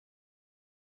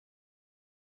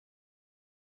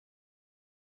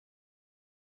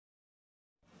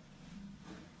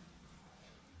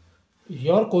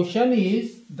Your question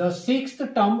is the sixth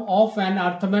term of an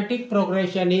arithmetic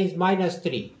progression is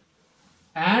 -3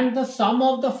 and the sum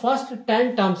of the first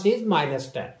 10 terms is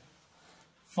 -10.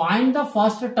 Find the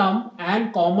first term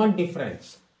and common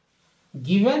difference.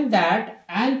 Given that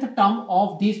nth term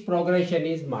of this progression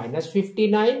is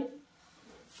 -59,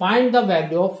 find the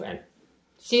value of n.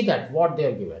 See that what they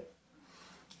have given.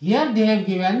 Here they have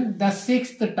given the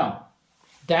sixth term.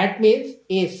 That means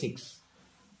A6.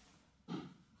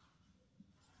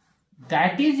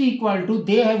 That is equal to,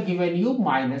 they have given you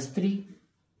 -3.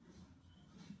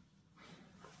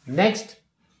 Next,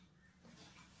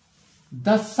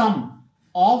 the sum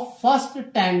of first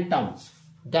 10 terms.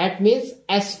 That means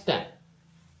S10.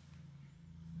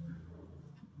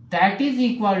 That is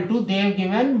equal to, they have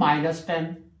given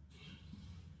 -10.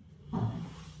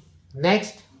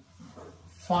 Next,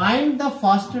 find the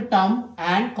first term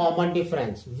and common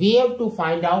difference. We have to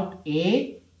find out A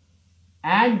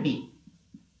and B.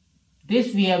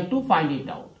 This we have to find it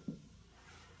out.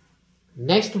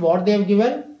 Next, what they have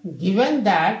given? Given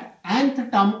that nth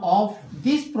term of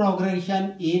this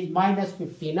progression is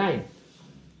 -59.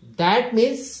 That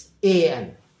means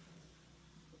an.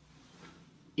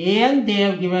 An they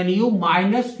have given you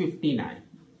 -59.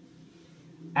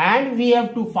 And we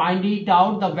have to find it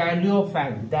out the value of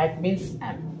n. That means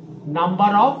n.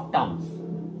 Number of terms.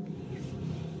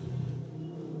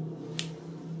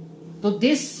 So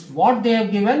this, what they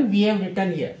have given, we have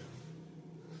written here.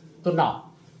 So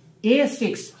now,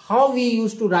 A6, how we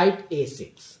used to write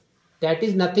A6? That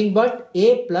is nothing but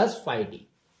A plus 5D.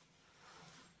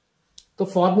 The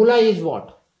formula is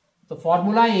what? The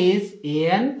formula is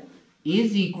An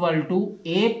is equal to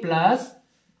A plus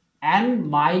n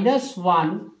minus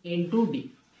 1 into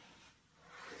D.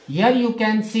 Here you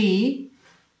can see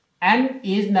n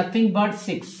is nothing but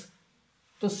 6.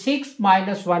 So 6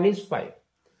 minus 1 is 5.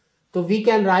 So we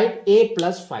can write A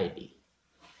plus 5D.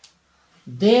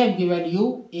 They have given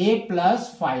you A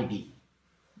plus 5D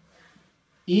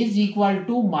is equal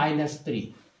to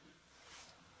 -3.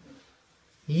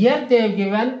 Here they have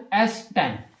given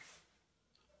S10.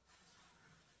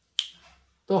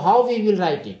 So how we will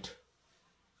write it?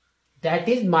 That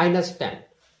is -10.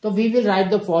 So we will write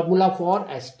the formula for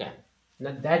S10.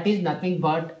 Now that is nothing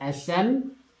but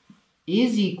Sn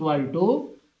is equal to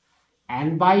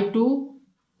n by 2.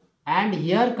 And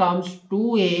here comes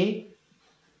 2a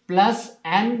plus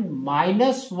n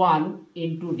minus 1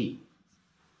 into d.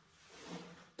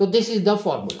 So this is the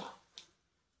formula.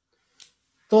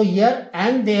 So here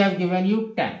n they have given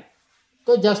you 10.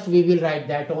 So just we will write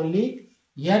that only.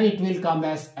 Here it will come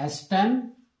as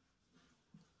S10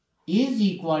 is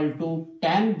equal to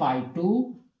 10 by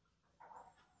 2.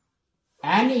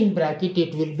 And in bracket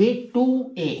it will be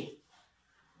 2a.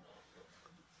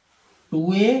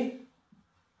 2a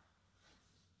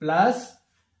plus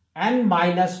n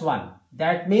minus 1.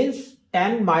 That means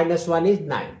 10 minus 1 is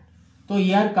 9. So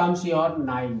here comes your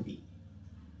 9D.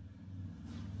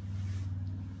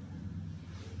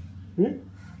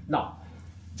 Now,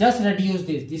 just reduce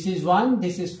this. This is 1,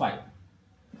 this is 5.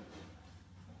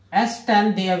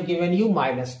 S10 they have given you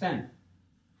 -10.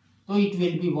 So it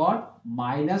will be what?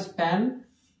 -10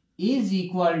 is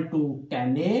equal to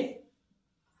 10a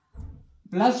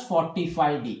plus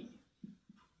 45D.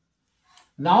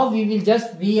 Now we will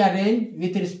just rearrange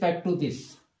with respect to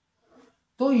this.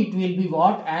 So it will be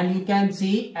what? And you can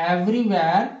see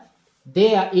everywhere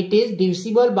it is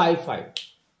divisible by 5.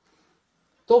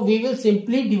 So we will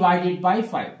simply divide it by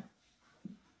 5.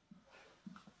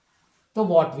 So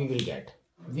what we will get?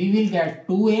 We will get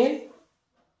 2a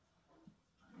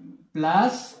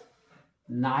plus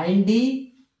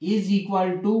 9d is equal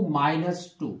to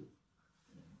 -2.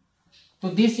 So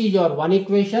this is your one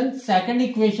equation. Second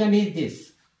equation is this.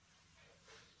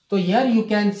 So here you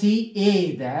can see a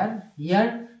is there.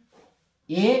 Here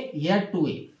a, here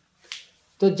 2a.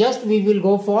 So just we will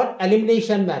go for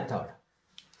elimination method.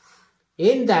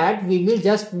 In that we will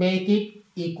just make it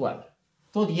equal.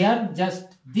 So here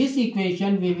just this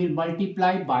equation we will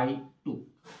multiply by 2.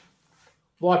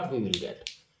 What we will get?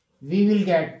 We will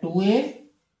get 2a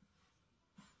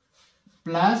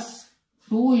plus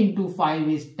 2 into 5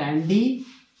 is 10d.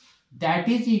 That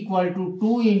is equal to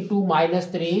 2 into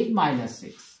 -3 is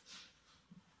 -6.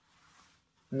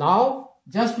 Now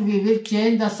just we will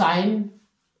change the sign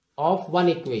of one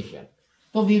equation.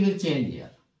 So we will change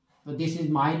here. So this is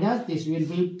minus, this will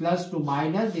be plus to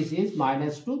minus, this is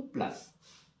minus to plus.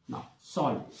 Now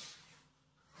solve this.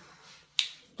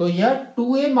 So here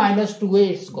 2a minus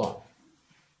 2a is gone.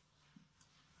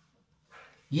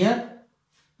 Here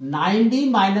 9d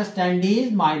minus 10d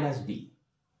is -d.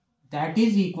 That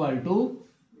is equal to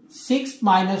 6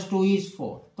 minus 2 is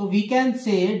 4. So we can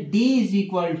say D is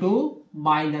equal to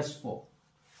minus 4.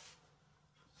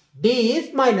 D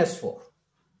is minus 4.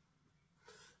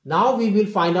 Now we will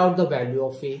find out the value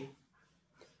of A.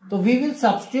 So we will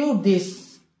substitute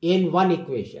this in one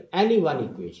equation, any one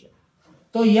equation.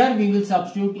 So here we will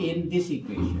substitute in this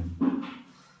equation.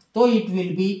 So it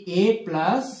will be A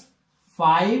plus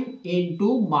 5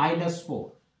 into minus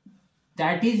 4.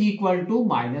 That is equal to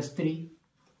minus 3.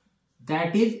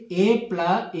 That is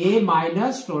A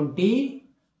minus 20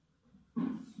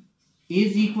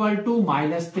 is equal to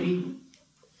minus 3.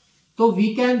 So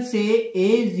we can say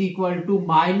A is equal to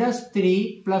minus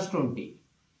 3 plus 20.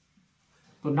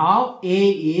 So now A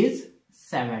is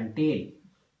 17.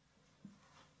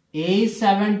 A is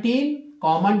 17,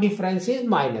 common difference is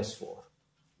minus 4.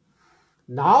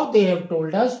 Now they have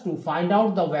told us to find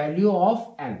out the value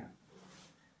of N.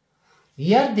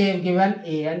 Here they have given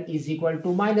An is equal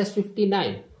to minus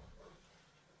 59.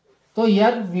 So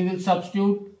here we will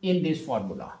substitute in this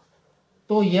formula.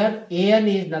 So here An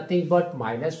is nothing but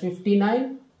minus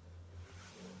 59.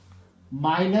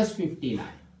 Minus 59.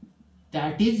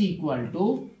 That is equal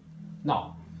to,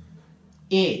 now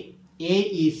A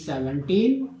is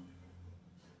 17.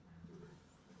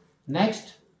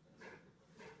 Next,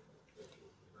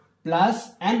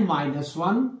 plus N minus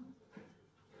 1.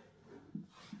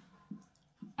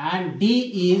 And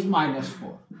D is minus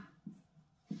 4.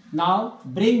 Now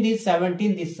bring this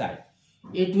 17 this side.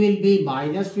 It will be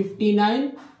minus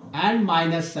 59 and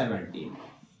minus 17.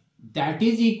 That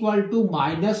is equal to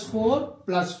minus 4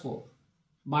 plus 4.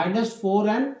 Minus 4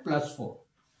 and plus 4.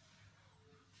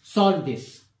 Solve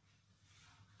this.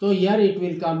 So here it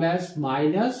will come as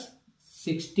minus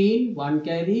 16, 1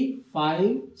 carry,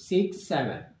 5, 6,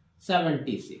 7,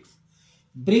 76.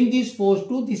 Bring these 4s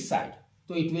to this side.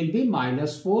 So it will be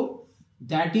minus 4.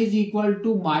 That is equal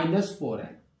to minus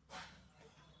 4n.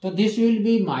 So this will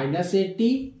be minus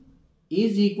 80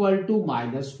 is equal to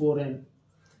minus 4n.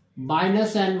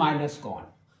 Minus and minus gone.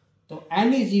 So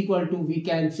n is equal to, we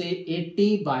can say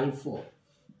 80 by 4.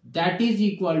 That is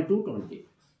equal to 20.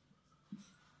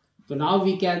 So now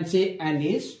we can say n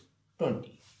is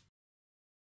 20.